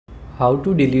How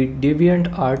to delete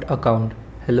Deviantart account.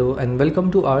 Hello and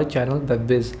welcome to our channel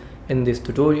Whizz. In this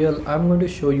tutorial, I'm going to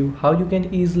show you how you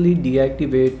can easily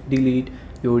delete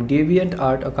your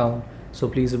Deviantart account. So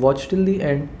please watch till the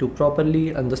end to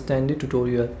properly understand the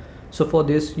tutorial. So for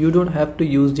this, you don't have to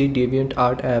use the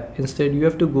Deviantart app. Instead, you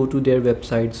have to go to their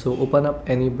website. So open up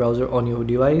any browser on your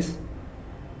device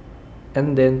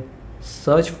and then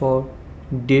search for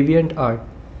Deviantart.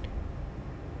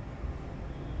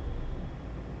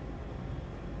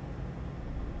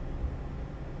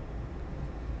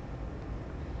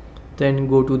 Then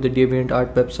go to the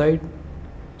Deviantart website,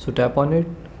 so tap on it.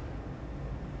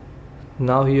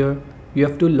 Now here you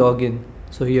have to log in,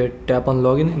 so here tap on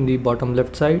login in the bottom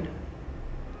left side.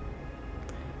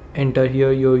 Enter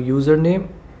here your username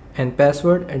and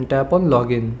password and tap on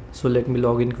login. So let me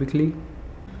log in quickly.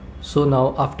 So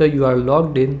now after you are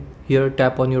logged in, here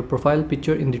tap on your profile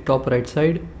picture in the top right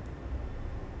side.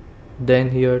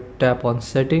 Then here tap on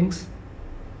settings.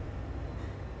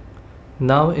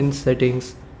 Now in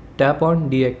settings, tap on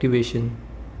deactivation.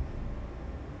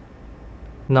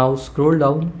 Now scroll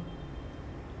down,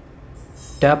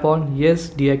 tap on yes,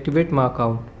 deactivate my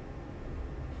account.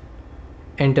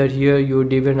 Enter here your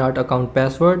Deviantart account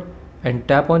password and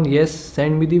tap on yes,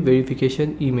 send me the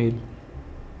verification email.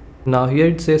 Now here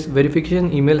it says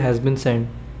verification email has been sent.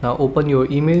 Now open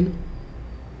your email,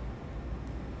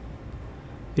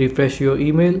 refresh your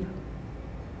email,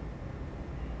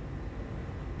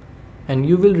 and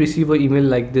you will receive an email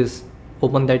like this.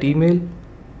 Open that email,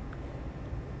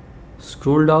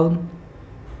 scroll down,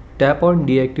 tap on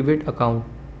deactivate account.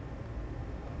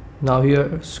 Now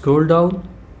here scroll down,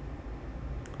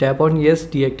 tap on yes,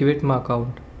 deactivate my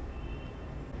account.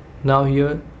 Now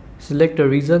here select a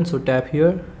reason, so tap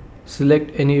here,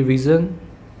 select any reason,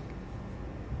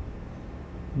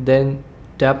 then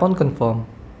tap on confirm.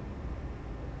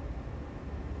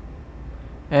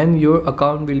 And your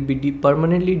account will be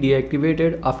permanently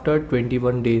deactivated after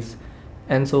 21 days.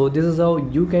 And so this is how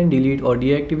you can delete or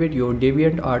deactivate your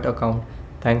Deviantart account.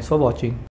 Thanks for watching.